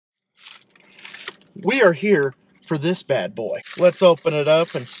We are here for this bad boy. Let's open it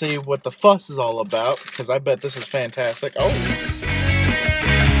up and see what the fuss is all about, because I bet this is fantastic. Oh.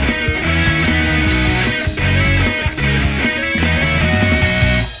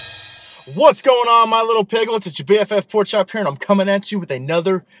 What's going on, my little piglets? It's your BFF Pork Chop here, and I'm coming at you with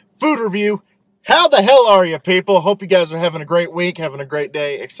another food review. How the hell are you, people? Hope you guys are having a great week, having a great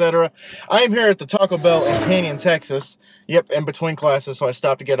day, etc. I am here at the Taco Bell in Canyon, Texas. Yep, in between classes, so I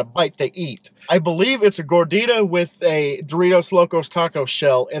stopped to get a bite to eat. I believe it's a Gordita with a Doritos Locos taco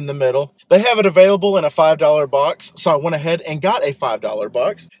shell in the middle. They have it available in a $5 box, so I went ahead and got a $5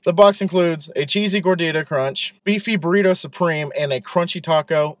 box. The box includes a cheesy Gordita crunch, beefy burrito supreme, and a crunchy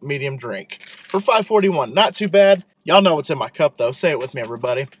taco medium drink for $5.41. Not too bad. Y'all know what's in my cup, though. Say it with me,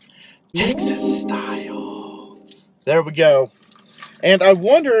 everybody. Texas style. There we go. And I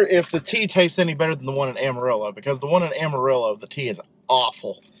wonder if the tea tastes any better than the one in Amarillo, because the one in Amarillo, the tea is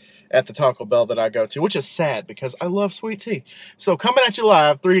awful at the Taco Bell that I go to, which is sad because I love sweet tea. So coming at you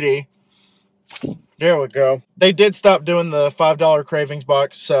live, 3D. There we go. They did stop doing the $5 cravings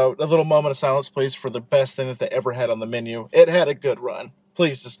box, so a little moment of silence, please, for the best thing that they ever had on the menu. It had a good run.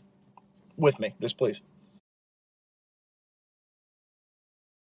 Please, just with me, just please.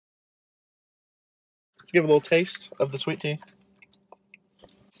 Let's give a little taste of the sweet tea.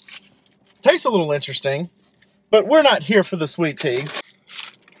 Tastes a little interesting, but we're not here for the sweet tea.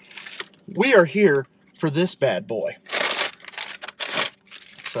 We are here for this bad boy.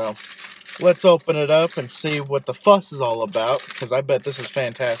 So let's open it up and see what the fuss is all about, because I bet this is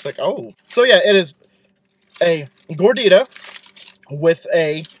fantastic. Oh, so yeah, it is a Gordita with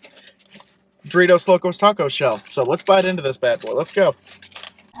a Doritos Locos taco shell. So let's bite into this bad boy. Let's go.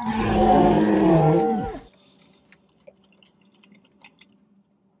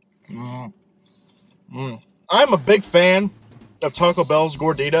 I'm a big fan of Taco Bell's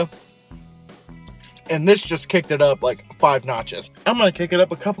Gordita, and this just kicked it up like 5 notches. I'm gonna kick it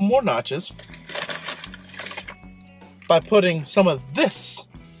up a couple more notches by putting some of this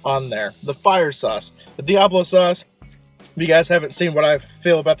on there, the fire sauce, the Diablo sauce. If you guys haven't seen what I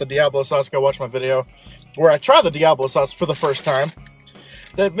feel about the Diablo sauce, go watch my video where I try the Diablo sauce for the first time.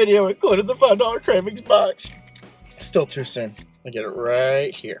 That video included the $5 cravings box. Still too soon. I get it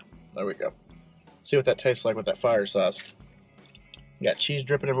right here. There we go. See what that tastes like with that fire sauce. You got cheese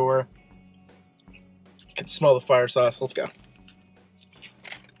dripping everywhere. You can smell the fire sauce. Let's go.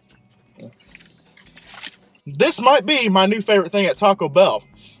 This might be my new favorite thing at Taco Bell.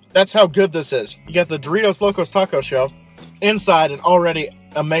 That's how good this is. You got the Doritos Locos taco shell inside an already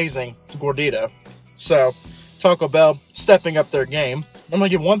amazing Gordita. So, Taco Bell stepping up their game. I'm going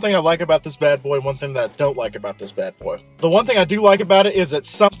to give one thing I like about this bad boy, one thing that I don't like about this bad boy. The one thing I do like about it is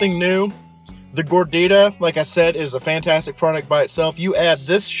it's something new. The Gordita, like I said, is a fantastic product by itself. You add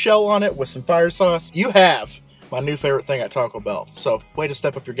this shell on it with some fire sauce, you have my new favorite thing at Taco Bell. So, way to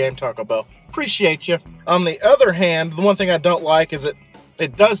step up your game, Taco Bell. Appreciate you. On the other hand, the one thing I don't like is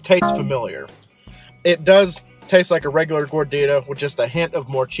it does taste familiar. It does taste like a regular Gordita with just a hint of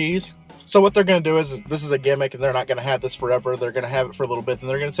more cheese. So what they're going to do is this is a gimmick, and they're not going to have this forever. They're going to have it for a little bit, and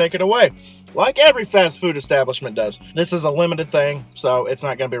they're going to take it away, like every fast food establishment does. This is a limited thing, so it's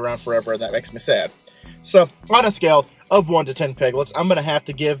not going to be around forever, and that makes me sad. So on a scale of 1 to 10 piglets, I'm going to have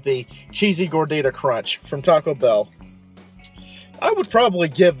to give the cheesy Gordita crunch from Taco Bell. I would probably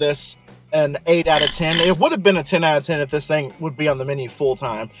give this an 8 out of 10. It would have been a 10 out of 10 if this thing would be on the menu full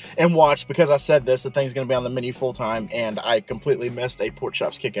time. And watch, because I said this, the thing's going to be on the menu full time, and I completely missed a Pork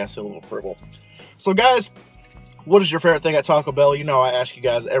Chop's kick-ass little purple. So guys, what is your favorite thing at Taco Bell? You know I ask you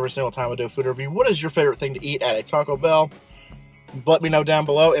guys every single time I do a food review, what is your favorite thing to eat at a Taco Bell? Let me know down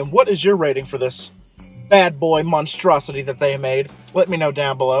below. And what is your rating for this bad boy monstrosity that they made? Let me know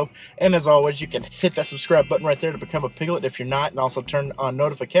down below. And as always, you can hit that subscribe button right there to become a piglet if you're not, and also turn on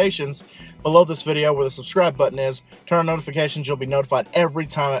notifications below this video where the subscribe button is. Turn on notifications. You'll be notified every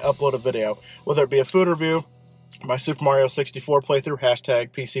time I upload a video, whether it be a food review, my Super Mario 64 playthrough,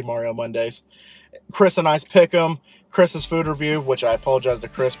 hashtag PC Mario Mondays, Chris and I's Pick'em, Chris's food review, which I apologize to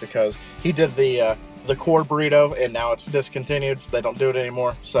Chris because he did the core burrito and now it's discontinued. They don't do it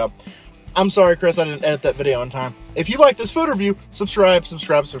anymore. So I'm sorry, Chris, I didn't edit that video on time. If you like this food review, subscribe.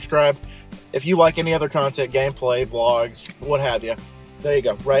 If you like any other content, gameplay, vlogs, what have you, there you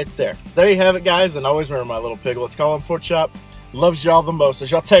go, right there. There you have it, guys, and always remember, my little piglets, Kollin Pork Chop loves y'all the most. So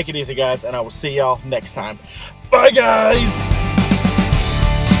y'all take it easy, guys, and I will see y'all next time. Bye, guys!